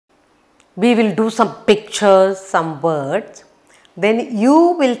we will do some pictures, some words. Then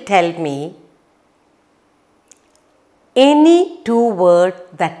you will tell me any two words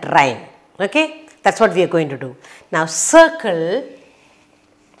that rhyme. Okay, that's what we are going to do. Now circle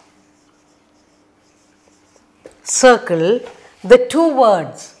the two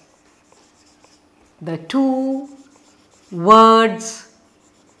words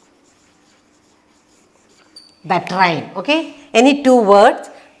that rhyme. Okay, any two words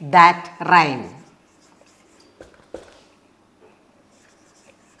that rhyme.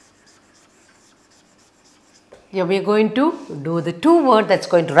 Here we are going to do the two words that's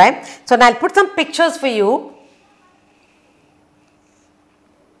going to rhyme. So now I'll put some pictures for you.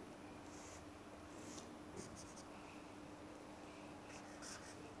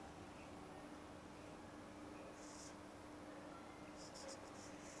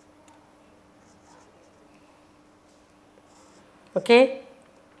 Okay.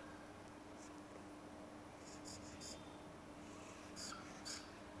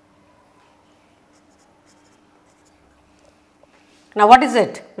 Now what is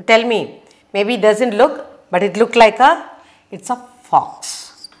it? You tell me. Maybe it doesn't look, but it looks like it's a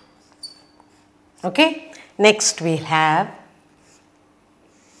fox. Okay. Next we have,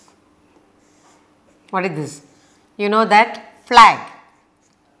 what is this? You know that? Flag.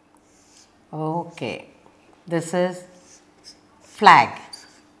 Okay. This is flag.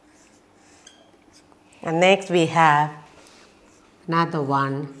 And next we have another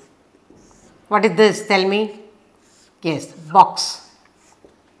one. What is this? Tell me. Yes, box.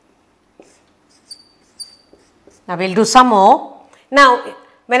 Now we'll do some more. Now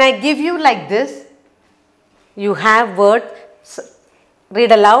when I give you like this, you have word,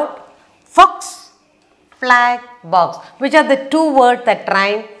 read aloud, fox, flag, box. Which are the two words that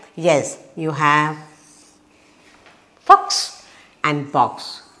rhyme? Yes, you have fox and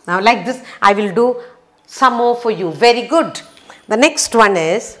box. Now like this I will do some more for you. Very good. The next one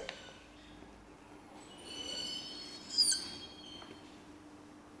is,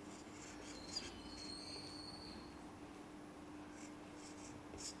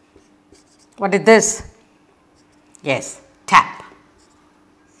 what is this? Yes, tap.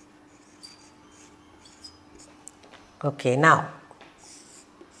 Okay, now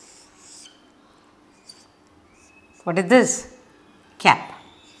what is this? Cap.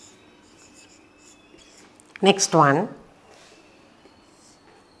 Next one.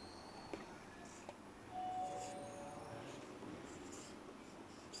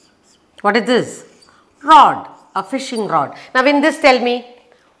 What is this? Rod, a fishing rod. Now in this tell me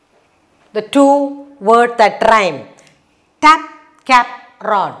the two words that rhyme. Tap, cap,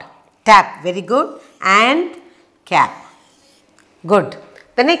 rod. Tap, very good. And cap. Good.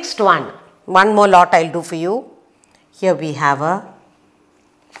 The next one more lot I'll do for you. Here we have a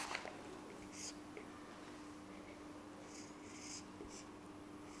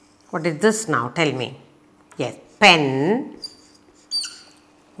what is this now? Tell me. Yes, pen.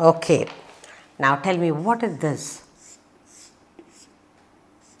 Okay. Now tell me, what is this?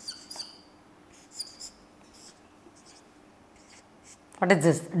 What is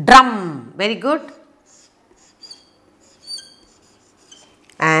this? Drum. Very good.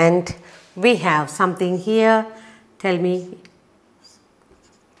 And we have something here. Tell me.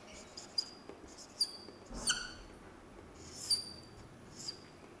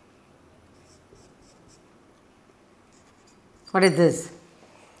 What is this?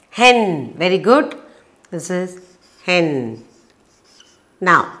 Hen. Very good. This is hen.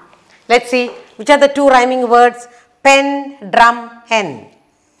 Now, let's see which are the two rhyming words. Pen, drum, hen.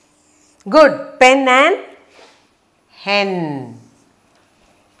 Good. Pen and hen.